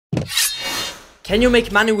Can you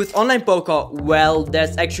make money with online poker? Well,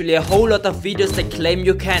 there's actually a whole lot of videos that claim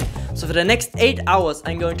you can. So for the next 8 hours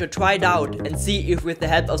I'm going to try it out and see if with the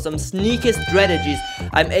help of some sneaky strategies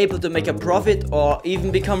I'm able to make a profit or even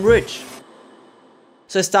become rich.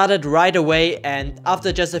 So I started right away, and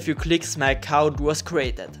after just a few clicks my account was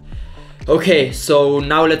created. Okay, so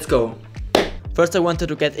now let's go. First I wanted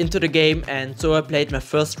to get into the game, and so I played my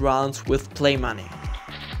first rounds with play money.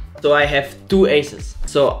 So I have 2 aces.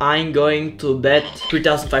 So I'm going to bet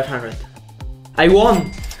 3,500. I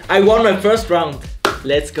won! I won my first round.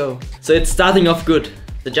 Let's go. So it's starting off good.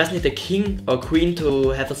 I just need a king or queen to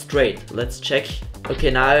have a straight. Let's check.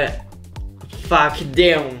 Okay, now fuck,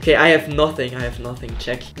 damn. Okay, I have nothing,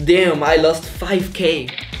 check. Damn, I lost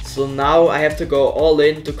 5k. So now I have to go all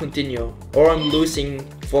in to continue, or I'm losing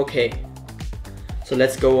 4k. So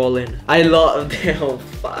let's go all in. I lost, damn,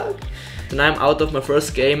 fuck. So now I'm out of my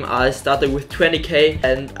first game. I started with 20k,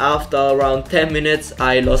 and after around 10 minutes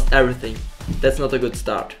I lost everything. That's not a good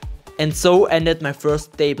start. And so ended my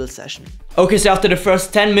first table session. Okay, so after the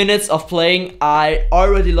first 10 minutes of playing, I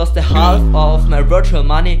already lost the half of my virtual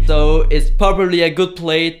money. So it's probably a good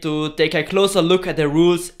play to take a closer look at the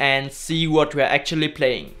rules and see what we're actually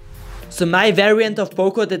playing. So my variant of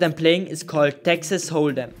poker that I'm playing is called Texas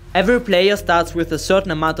Hold'em. Every player starts with a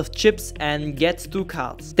certain amount of chips and gets 2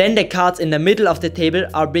 cards. Then the cards in the middle of the table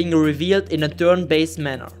are being revealed in a turn-based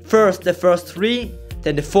manner. First the first 3,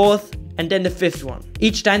 then the 4th, and then the 5th one.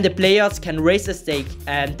 Each time the players can raise a stake,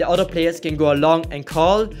 and the other players can go along and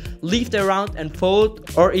call, leave the round and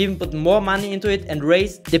fold, or even put more money into it and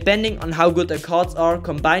raise, depending on how good the cards are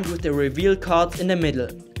combined with the reveal cards in the middle.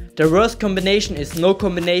 The worst combination is no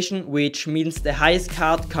combination, which means the highest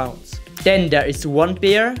card counts. Then there is 1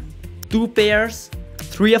 pair, 2 pairs,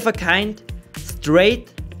 3 of a kind,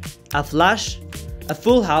 straight, a flush, a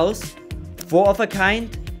full house, 4 of a kind,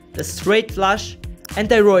 the straight flush, and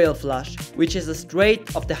the royal flush, which is a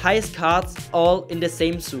straight of the highest cards, all in the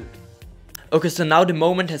same suit. Okay, so now the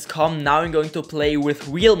moment has come. Now I'm going to play with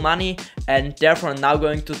real money, and therefore I'm now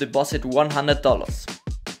going to deposit $100.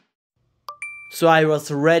 So I was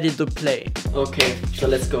ready to play. Okay, so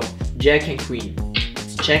let's go. Jack and queen.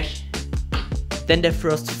 Let's check. Then the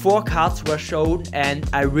first 4 cards were shown, and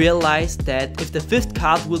I realized that if the 5th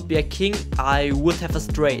card would be a king, I would have a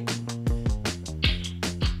straight.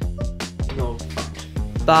 No.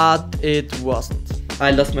 But it wasn't.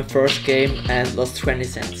 I lost my first game and lost 20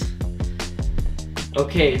 cents.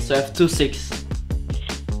 Okay, so I have 2-6.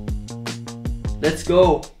 Let's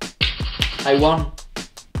go. I won.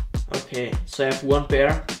 Okay, so I have 1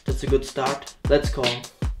 pair. That's a good start. Let's call.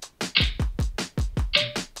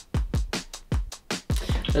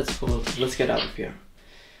 Let's fold. Let's get out of here.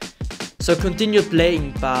 So I continued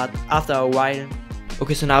playing, but after a while.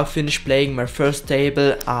 Okay, so now I finished playing my first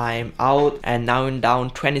table. I'm out, and now I'm down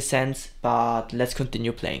 20 cents, but let's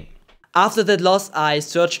continue playing. After that loss, I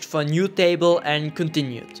searched for a new table and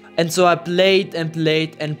continued. And so I played and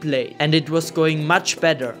played and played, and it was going much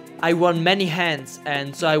better. I won many hands,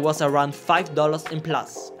 and so I was around $5 in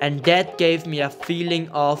plus. And that gave me a feeling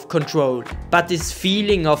of control. But this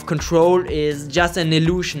feeling of control is just an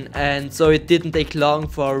illusion, and so it didn't take long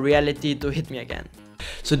for reality to hit me again.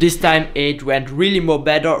 So this time it went really more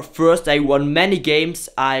better. First I won many games.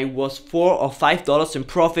 I was $4 or $5 in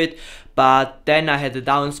profit. But then I had a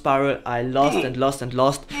down spiral. I lost and lost and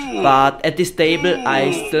lost. But at this table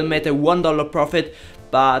I still made a $1 profit.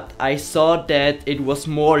 But I saw that it was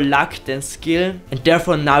more luck than skill, and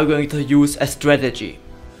therefore now going to use a strategy.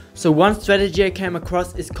 So one strategy I came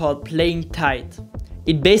across is called playing tight.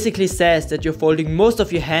 It basically says that you're folding most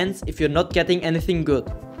of your hands if you're not getting anything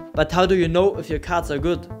good. But how do you know if your cards are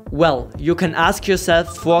good? Well, you can ask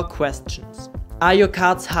yourself 4 questions. Are your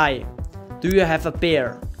cards high? Do you have a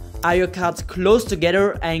pair? Are your cards close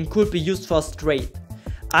together and could be used for a straight?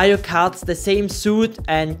 Are your cards the same suit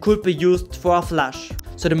and could be used for a flush?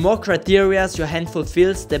 So the more criteria your hand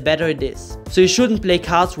fulfills, the better it is. So you shouldn't play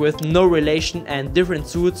cards with no relation and different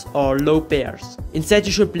suits or low pairs. Instead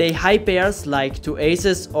you should play high pairs like 2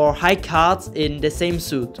 aces or high cards in the same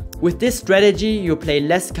suit. With this strategy you play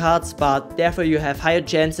less cards, but therefore you have higher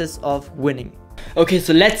chances of winning. Okay,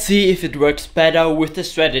 so let's see if it works better with the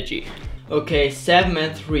strategy. Okay, 7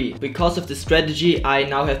 and 3. Because of the strategy I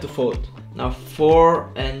now have to fold. Now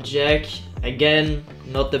 4 and jack. Again,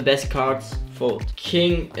 not the best cards. Fold.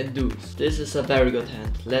 King and deuce. This is a very good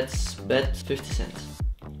hand. Let's bet 50 cents.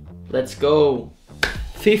 Let's go.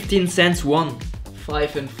 15 cents won.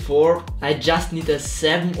 5 and 4. I just need a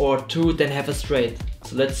 7 or 2, then have a straight.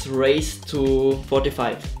 So let's raise to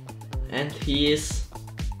 45. And he is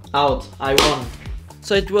out. I won.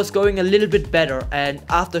 So it was going a little bit better, and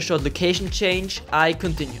after a short location change, I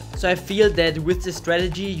continued. So I feel that with this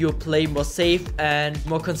strategy you play more safe and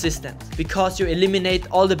more consistent, because you eliminate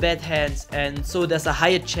all the bad hands, and so there's a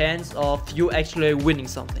higher chance of you actually winning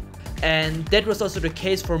something. And that was also the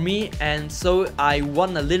case for me, and so I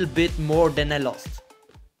won a little bit more than I lost.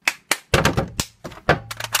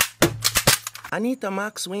 I need the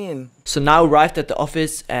max win. So now arrived at the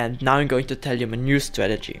office, and now I'm going to tell you my new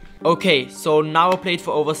strategy. Okay, so now I played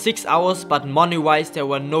for over 6 hours, but money wise there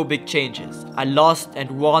were no big changes. I lost and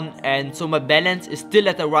won, and so my balance is still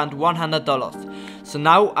at around $100. So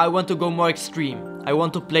now I want to go more extreme. I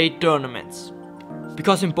want to play tournaments.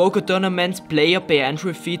 Because in poker tournaments, player pay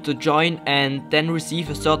entry fee to join and then receive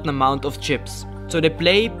a certain amount of chips. So they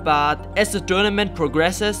play, but as the tournament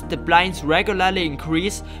progresses, the blinds regularly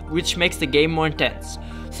increase, which makes the game more intense.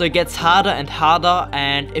 So it gets harder and harder,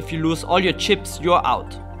 and if you lose all your chips, you're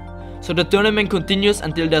out. So the tournament continues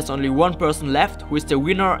until there's only one person left, who is the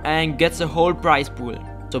winner and gets a whole prize pool.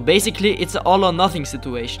 So basically it's an all or nothing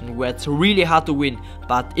situation, where it's really hard to win,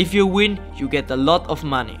 but if you win, you get a lot of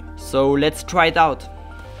money. So let's try it out.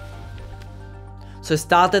 So I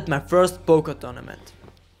started my first poker tournament.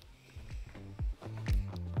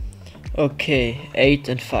 Okay, 8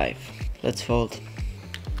 and 5. Let's fold.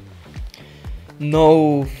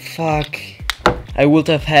 No, fuck. I would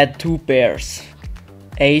have had 2 pairs.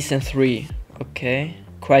 Ace and 3. Okay,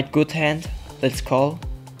 quite good hand. Let's call.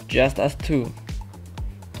 Just as 2.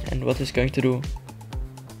 And what is going to do?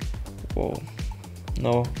 Whoa.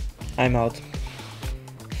 No, I'm out.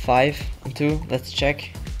 5 and 2. Let's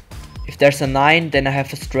check. If there's a 9, then I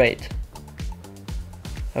have a straight.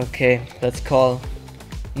 Okay, let's call.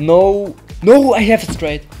 No, no, I have a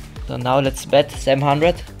straight. So now let's bet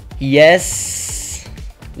 700. Yes,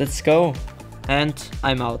 let's go. And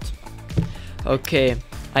I'm out. Okay,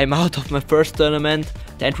 I'm out of my first tournament.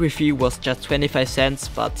 The entry fee was just 25 cents,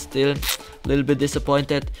 but still a little bit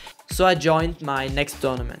disappointed. So I joined my next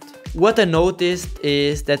tournament. What I noticed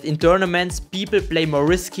is that in tournaments people play more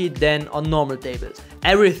risky than on normal tables.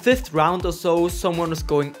 Every 5th round or so someone was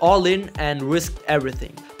going all in and risked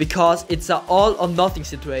everything. Because it's an all or nothing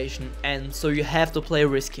situation, and so you have to play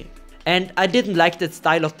risky. And I didn't like that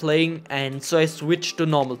style of playing, and so I switched to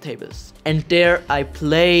normal tables. And there I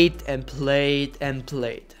played and played and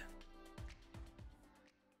played.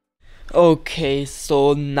 Okay,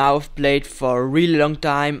 so now I've played for a really long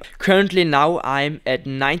time. Currently now I'm at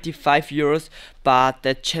 95 euros, but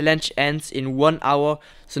the challenge ends in 1 hour.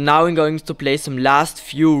 So now I'm going to play some last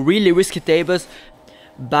few really risky tables.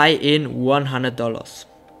 Buy in $100.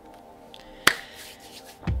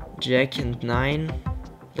 Jack and 9.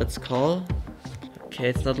 Let's call. Okay,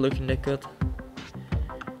 it's not looking that good.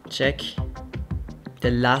 Check.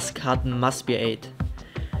 The last card must be 8.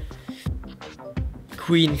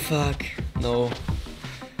 Queen, fuck. No.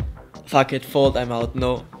 Fuck it, fold, I'm out.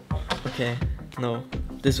 No. Okay, no.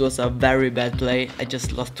 This was a very bad play. I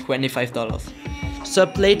just lost $25. So I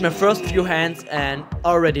played my first few hands and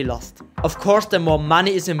already lost. Of course, the more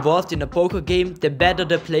money is involved in a poker game, the better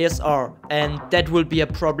the players are, and that will be a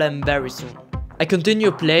problem very soon. I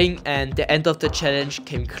continued playing, and the end of the challenge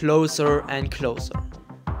came closer and closer.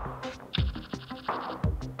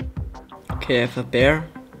 Okay, I have a pair.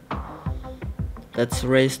 Let's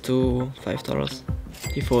raise to $5.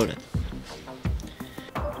 He folded.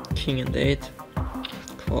 King and 8.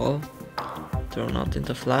 Call. Turn out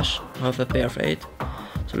into flush. I have a pair of 8.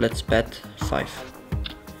 So let's bet 5.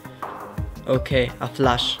 Okay, a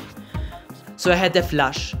flush. So I had a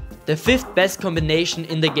flush. The 5th best combination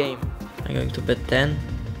in the game. I'm going to bet 10.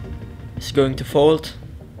 He's going to fold.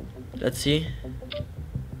 Let's see.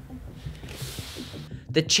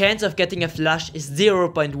 The chance of getting a flush is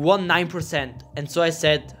 0.19%, and so I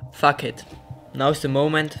said, fuck it. Now's the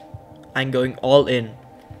moment. I'm going all in.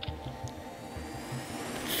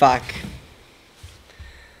 Fuck.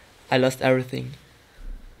 I lost everything.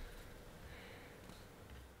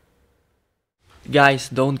 Guys,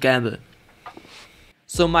 don't gamble.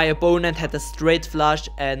 So my opponent had a straight flush,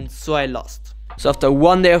 and so I lost. So after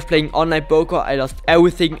 1 day of playing online poker, I lost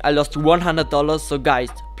everything. I lost $100. So guys,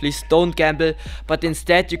 please don't gamble, but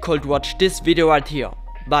instead you could watch this video right here.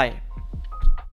 Bye.